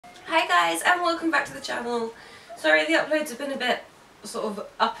Hi guys, and welcome back to the channel. Sorry the uploads have been a bit sort of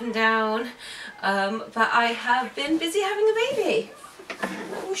up and down, but I have been busy having a baby.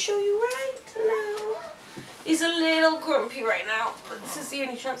 I will show you right now. He's a little grumpy right now, but this is the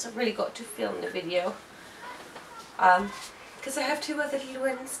only chance I've really got to film the video. Because I have two other little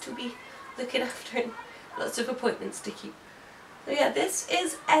ones to be looking after and lots of appointments to keep. So yeah, this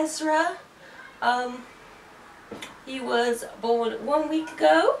is Ezra. He was born 1 week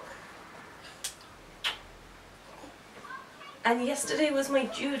ago. And yesterday was my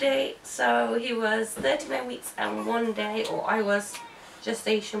due date, so he was 39 weeks and 1 day, or I was,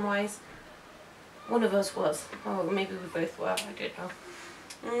 gestation wise. One of us was. Oh, maybe we both were, I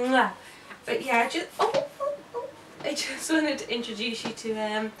don't know. But yeah, I just wanted to introduce you to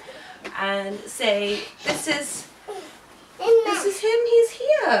him and say, this is him, he's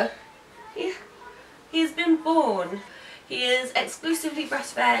here. He's been born. He is exclusively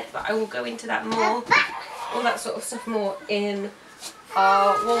breastfed, but I will go into that more. All that sort of stuff more in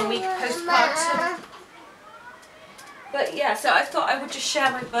our 1 week postpartum. But yeah, so I thought I would just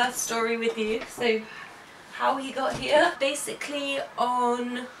share my birth story with you. So how he got here. Basically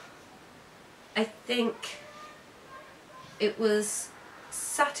on, I think it was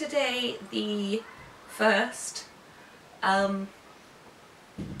Saturday the 1st.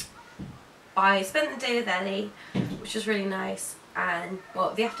 I spent the day with Ellie, which was really nice, and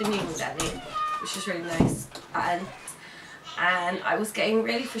well, the afternoon with Ellie, which was really nice, and I was getting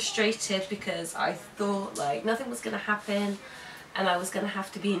really frustrated because I thought like nothing was going to happen and I was going to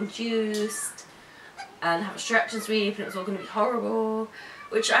have to be induced and have a stretch and sweep and it was all going to be horrible,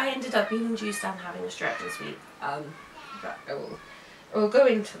 which I ended up being induced and having a stretch and sweep, but I will go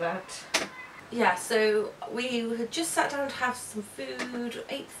into that. Yeah, so we had just sat down to have some food,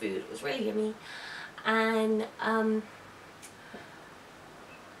 ate food, it was really yummy, and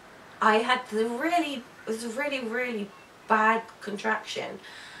I had it was a really bad contraction,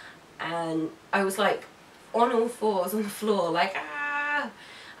 and I was like on all fours on the floor, like ah,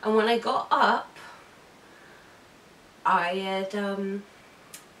 and when I got up, I had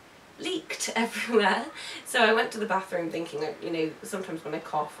leaked everywhere, so I went to the bathroom thinking, like, you know, sometimes when I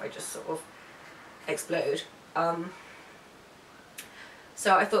cough I just sort of explode,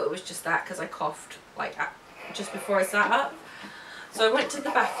 so I thought it was just that because I coughed like just before I sat up. So I went to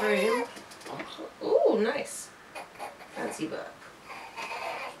the bathroom. Oh, nice. Fancy book.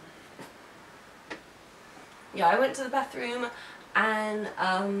 Yeah, I went to the bathroom and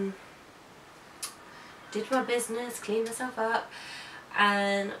did my business, cleaned myself up,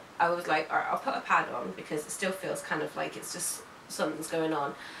 and I was like, alright, I'll put a pad on because it still feels kind of like it's just something's going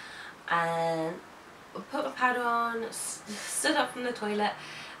on. And I put my pad on, stood up from the toilet,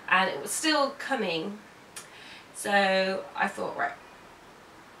 and it was still coming. So I thought, right,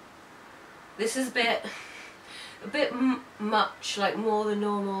 this is a bit much, like more than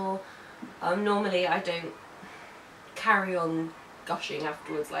normal. Normally I don't carry on gushing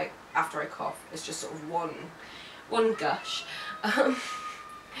afterwards, like after I cough. It's just sort of one gush,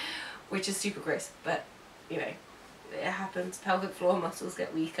 which is super gross, but you know, it happens. Pelvic floor muscles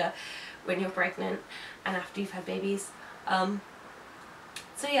get weaker when you're pregnant and after you've had babies. So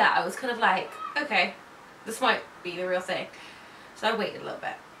yeah, I was kind of like, okay, this might be the real thing. So I waited a little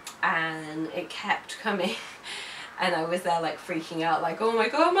bit and it kept coming and I was there like freaking out, like, oh my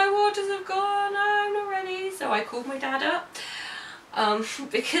god, my waters have gone, I'm not ready. So I called my dad up,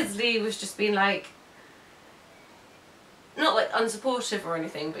 because Lee was just being like, not like unsupportive or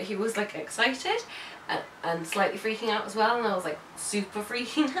anything, but he was like excited and slightly freaking out as well, and I was like super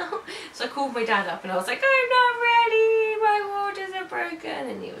freaking out. So I called my dad up and I was like, I'm not ready, my waters are broken,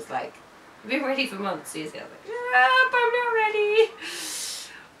 and he was like, I've been ready for months. He's like, I'm not ready.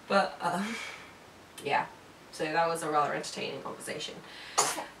 But yeah, so that was a rather entertaining conversation.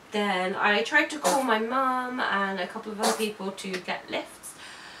 Then I tried to call my mum and a couple of other people to get lifts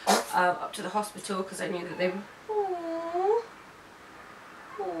up to the hospital because I knew that they were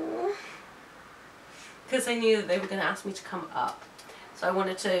because I knew that they were going to ask me to come up, so I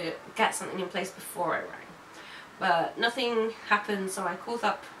wanted to get something in place before I rang, but nothing happened. So I called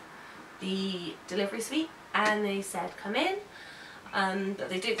up the delivery suite and they said come in, but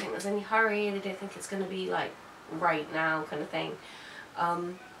they don't think there's any hurry, they don't think it's going to be like right now kind of thing.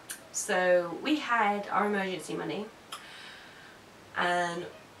 So we had our emergency money and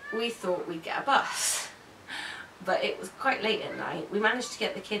we thought we'd get a bus, but it was quite late at night. We managed to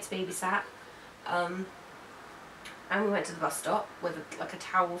get the kids babysat, and we went to the bus stop with like a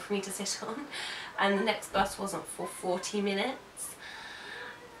towel for me to sit on, and the next bus wasn't for 40 minutes.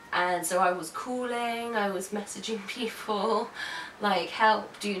 And so I was calling, I was messaging people, like,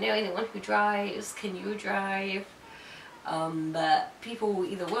 help, do you know anyone who drives, can you drive? But people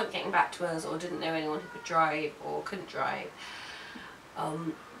either weren't getting back to us or didn't know anyone who could drive or couldn't drive.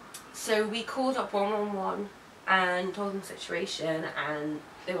 So we called up 111 and told them the situation, and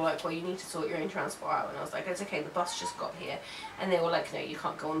they were like, well, you need to sort your own transport out. And I was like, it's okay, the bus just got here. And they were like, no, you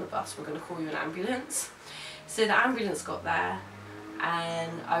can't go on the bus, we're going to call you an ambulance. So the ambulance got there,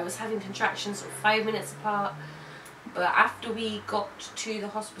 and I was having contractions sort of 5 minutes apart. But after we got to the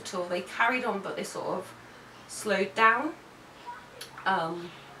hospital, they carried on, but they sort of slowed down.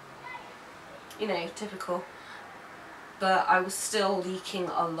 You know, typical. But I was still leaking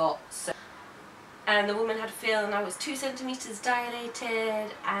a lot. So. And the woman had a feel, and I was 2 centimeters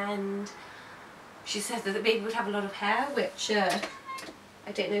dilated, and she said that the baby would have a lot of hair, which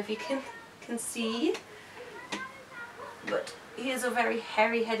I don't know if you can see, but he is a very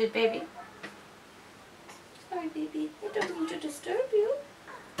hairy-headed baby. Sorry, baby, I don't mean to disturb you.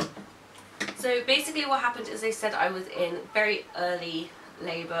 So basically what happened is they said I was in very early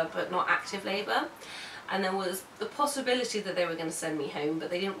labour, but not active labour. And there was the possibility that they were going to send me home, but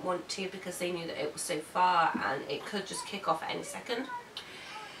they didn't want to because they knew that it was so far and it could just kick off at any second.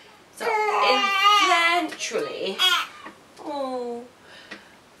 So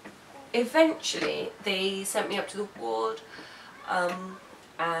eventually they sent me up to the ward,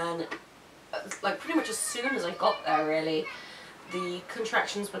 and like pretty much as soon as I got there, really, the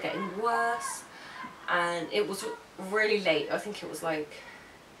contractions were getting worse, and it was really late. I think it was like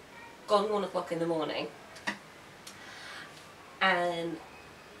gone 1 o'clock in the morning. And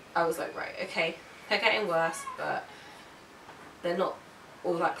I was like, right, okay, they're getting worse, but they're not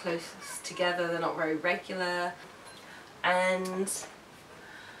all that close together, they're not very regular. And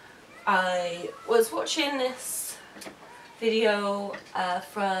I was watching this video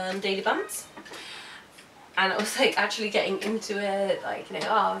from Daily Bumps, and I was like actually getting into it, like, you know,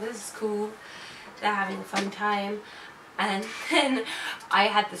 oh, this is cool, they're having a fun time. And then I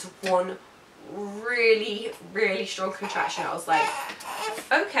had this one really, really strong contraction. I was like,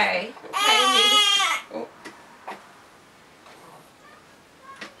 okay, maybe. Oh.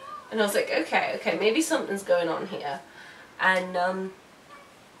 And I was like, okay, maybe something's going on here. And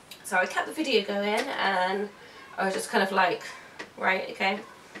so I kept the video going, and I was just kind of like, right, okay.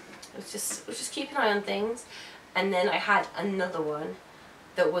 I was just keeping an eye on things. And then I had another one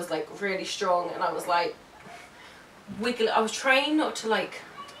that was like really strong, and I was like wiggling. I was trying not to like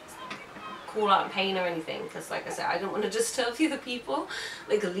call out in pain or anything, because like I said, I don't want to disturb the other people,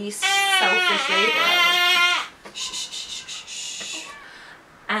 like the least selfish labourer. Shh, shh, shh, shh, shh.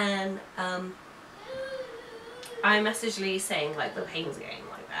 And I messaged Lee saying like the pain's getting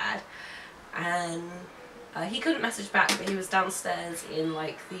like bad, and he couldn't message back, but he was downstairs in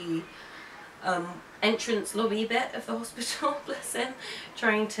like the entrance lobby bit of the hospital, bless him,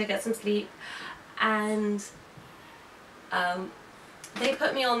 trying to get some sleep. And they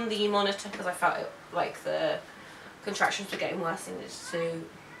put me on the monitor because I felt like the contractions were getting worse, and just to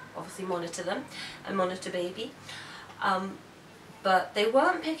obviously monitor them and monitor baby. But they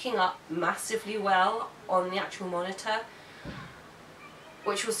weren't picking up massively well on the actual monitor,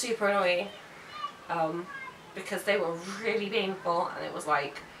 which was super annoying, because they were really painful, and it was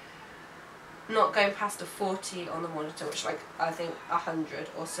like not going past a 40 on the monitor, which like I think 100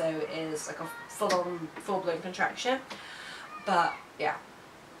 or so is like a full-on, full-blown contraction. But yeah,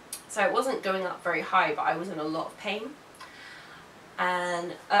 so it wasn't going up very high, but I was in a lot of pain.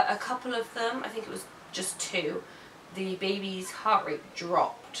 And a couple of them, I think it was just 2, the baby's heart rate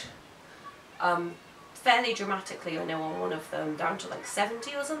dropped fairly dramatically. I know on one of them down to like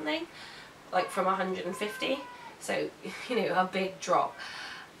 70 or something, like from 150. So, you know, a big drop.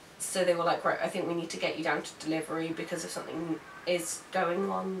 So they were like, right, I think we need to get you down to delivery, because if something is going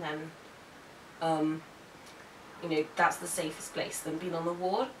on, then you know, that's the safest place than being on the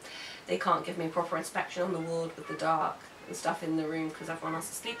ward. They can't give me a proper inspection on the ward with the dark and stuff in the room because everyone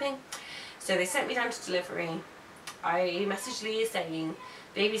else is sleeping. So they sent me down to delivery. I messaged Lee saying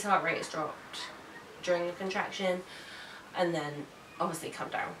baby's heart rate has dropped during the contraction, and then obviously come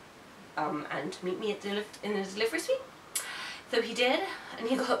down and meet me at in the delivery suite. So he did, and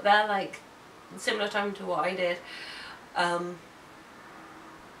he got there like similar time to what I did.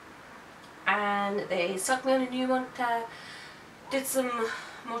 And they stuck me on a new monitor, did some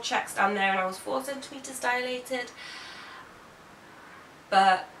more checks down there, and I was 4 centimeters dilated.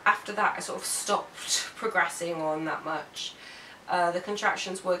 But after that I sort of stopped progressing on that much. The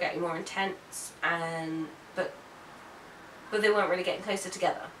contractions were getting more intense, and but they weren't really getting closer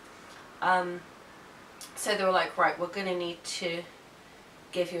together. So they were like, right, we're going to need to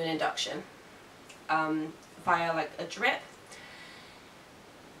give you an induction via like a drip.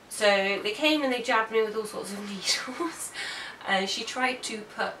 So they came and they jabbed me with all sorts of needles. And she tried to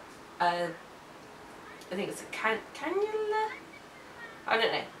put, I think it's a cannula? I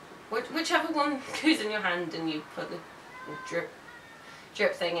don't know. Whichever one goes in your hand and you put the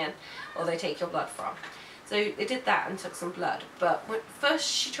drip thing in, or they take your blood from. So they did that and took some blood. But first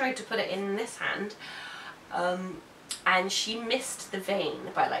she tried to put it in this hand, and she missed the vein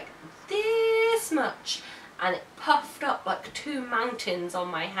by like this much, and it puffed up like 2 mountains on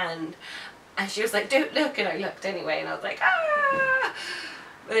my hand. And she was like, "Don't look," and I looked anyway, and I was like, "Ah!"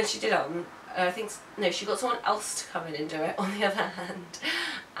 But then she did it on, she got someone else to come in and do it on the other hand,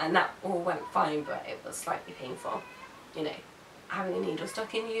 and that all went fine, but it was slightly painful. You know, having a needle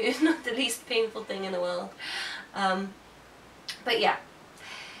stuck in you is not the least painful thing in the world. But yeah,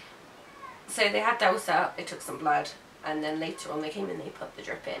 so they had dosed up, they took some blood, and then later on they came in, they put the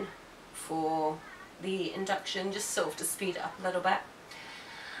drip in for the induction, just sort of to speed it up a little bit.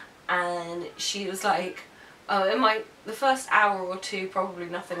 And she was like, "Oh, in the first hour or two probably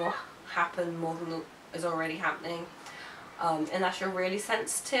nothing will happen more than is already happening, unless you're really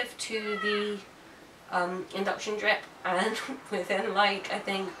sensitive to the induction drip." And within like, I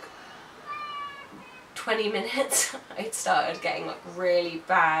think 20 minutes I'd started getting like really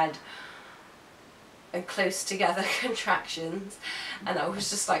bad and close together contractions, and I was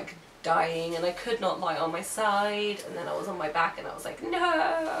just like dying, and I could not lie on my side, and then I was on my back and I was like,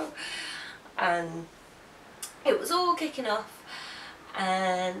 "No!" And it was all kicking off,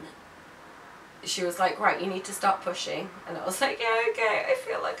 and she was like, "Right, you need to start pushing," and I was like, "Yeah, okay, I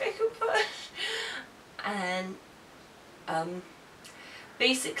feel like I can push." And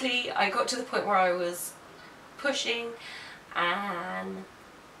basically I got to the point where I was pushing and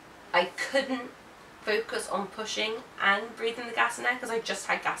I couldn't focus on pushing and breathing the gas and air because I just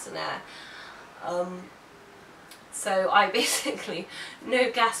had gas and air. So I basically,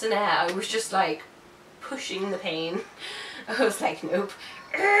 no gas and air, I was just like pushing the pain. I was like, "Nope."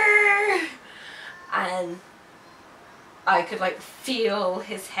 And I could like feel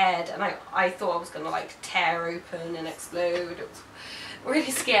his head, and I thought I was gonna like tear open and explode. It was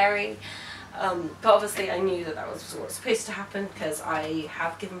really scary. But obviously I knew that that was what was supposed to happen because I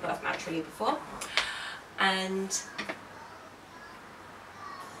have given birth naturally before. And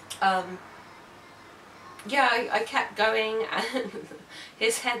yeah, I kept going, and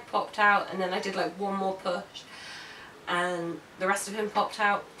his head popped out, and then I did like one more push and the rest of him popped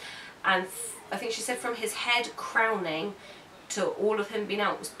out, and I think she said from his head crowning to all of him being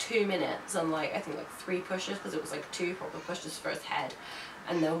out was 2 minutes, and like I think like 3 pushes, because it was like 2 proper pushes for his head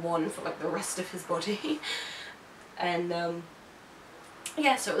and then 1 for like the rest of his body. And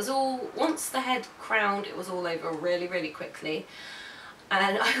yeah, so it was all, once the head crowned, it was all over really, really quickly.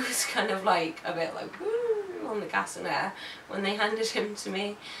 And I was kind of like a bit like woo on the gas and air when they handed him to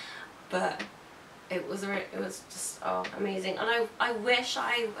me. But it was just, oh, amazing. And I wish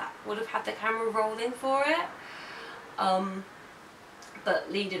I would have had the camera rolling for it. But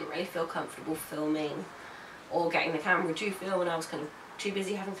Lee didn't really feel comfortable filming or getting the camera to film, and I was kind of too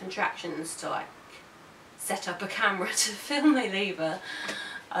busy having contractions to like set up a camera to film my labour.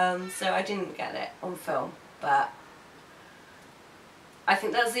 So I didn't get it on film, but I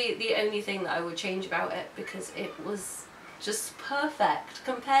think that's the only thing that I would change about it, because it was just perfect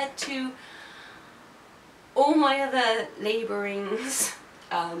compared to all my other labourings.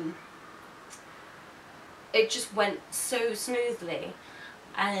 It just went so smoothly,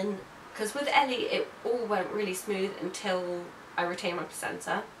 and because with Ellie it all went really smooth until I retained my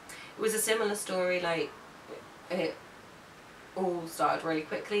placenta. It was a similar story, like it all started really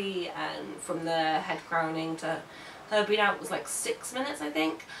quickly, and from the head crowning to her being out was like 6 minutes, I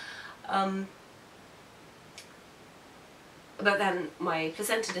think. But then my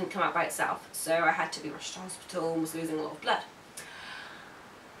placenta didn't come out by itself, so I had to be rushed to hospital and was losing a lot of blood.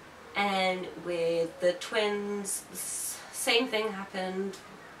 And with the twins, the same thing happened.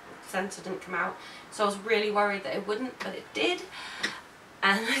 Placenta didn't come out, so I was really worried that it wouldn't, but it did.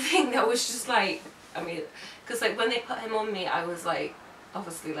 And I think that was just like, I mean, because like when they put him on me, I was like,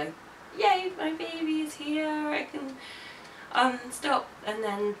 obviously like, yay, my baby is here, I can stop. And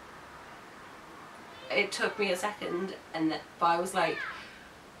then it took me a second, and but I was like,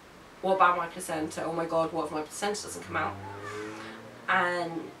 what about my placenta? Oh my god, what if my placenta doesn't come out?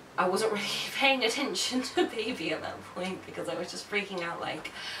 And I wasn't really paying attention to baby at that point, because I was just freaking out.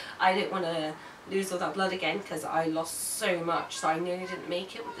 Like, I didn't want to lose all that blood again, because I lost so much, so I nearly didn't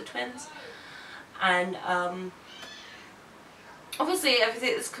make it with the twins. And obviously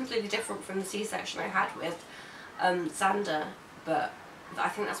everything is completely different from the C-section I had with Xander, but I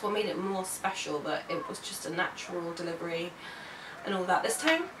think that's what made it more special, that it was just a natural delivery and all that. This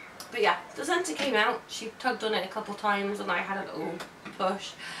time But yeah, the centre came out, she tugged on it a couple times and I had a little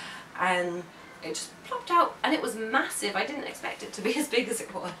push and it just plopped out, and it was massive. I didn't expect it to be as big as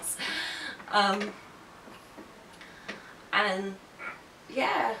it was. And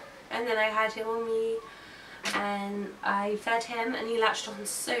yeah, and then I had him on me and I fed him and he latched on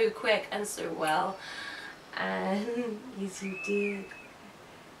so quick and so well, and yes you did.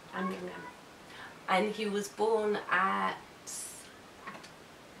 And he was born at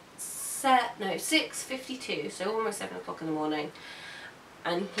 6:52, so almost 7 o'clock in the morning,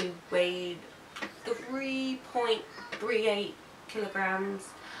 and he weighed 3.38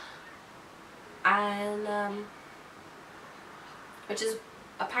 kilograms, and which is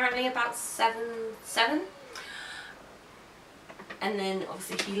apparently about 7'7". And then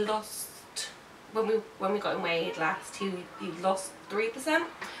obviously he lost, when we got him weighed last, he lost 3%,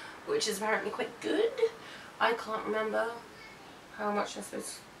 which is apparently quite good. I can't remember how much I'm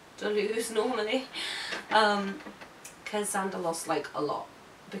supposed to lose normally, because Xander lost like a lot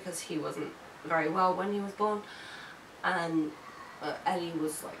because he wasn't very well when he was born, and Ellie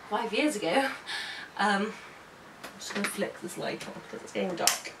was like 5 years ago. I'm just going to flick this light on because it's getting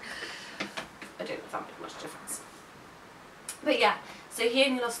dark. I don't know if that makes much difference. But yeah, so he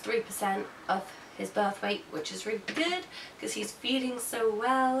only lost 3% of his birth weight, which is really good because he's feeding so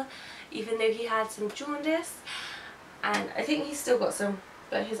well, even though he had some jaundice. And I think he's still got some,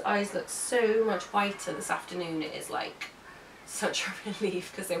 but his eyes look so much whiter this afternoon. It is like such a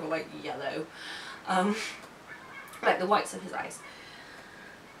relief because they were like yellow, like the whites of his eyes.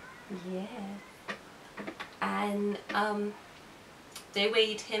 Yeah. And they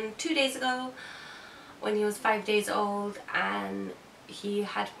weighed him 2 days ago when he was 5 days old, and he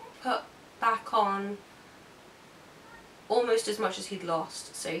had put back on almost as much as he'd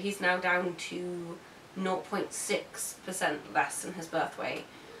lost, so he's now down to 0.6% less than his birth weight,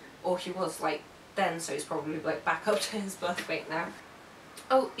 or he was like then, so he's probably like back up to his birth weight now.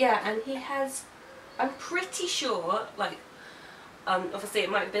 Oh yeah, and he has, I'm pretty sure, like obviously it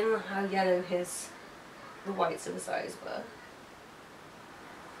might have been how yellow the whites of his eyes were,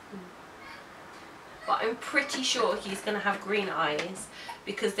 but I'm pretty sure he's going to have green eyes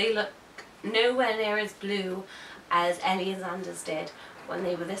because they look nowhere near as blue as Ellie and Xander's did when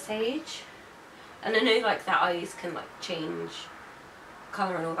they were this age. And I know like their eyes can like change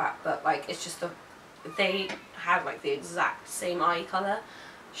colour and all that, but like it's just they had like the exact same eye colour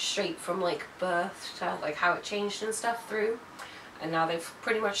straight from like birth to like how it changed and stuff through, and now they've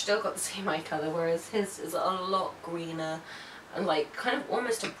pretty much still got the same eye colour, whereas his is a lot greener and like kind of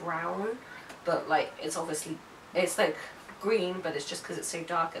almost a brown, but like it's obviously, it's like green, but it's just because it's so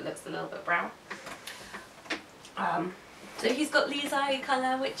dark it looks a little bit brown. So he's got Lee's eye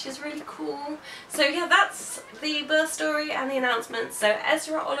colour, which is really cool. So yeah, that's the birth story and the announcement. So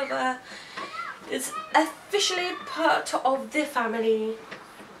Ezra Oliver is officially part of the family.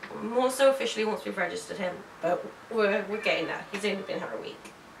 More so officially once we've registered him, but we're getting there. He's only been here a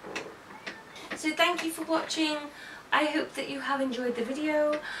week. So thank you for watching. I hope that you have enjoyed the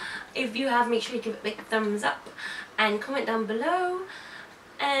video. If you have, make sure you give it a big thumbs up and comment down below.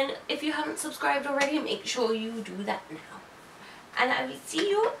 And if you haven't subscribed already, make sure you do that now. And I will see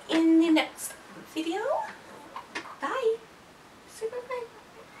you in the next video. Bye. Say bye bye.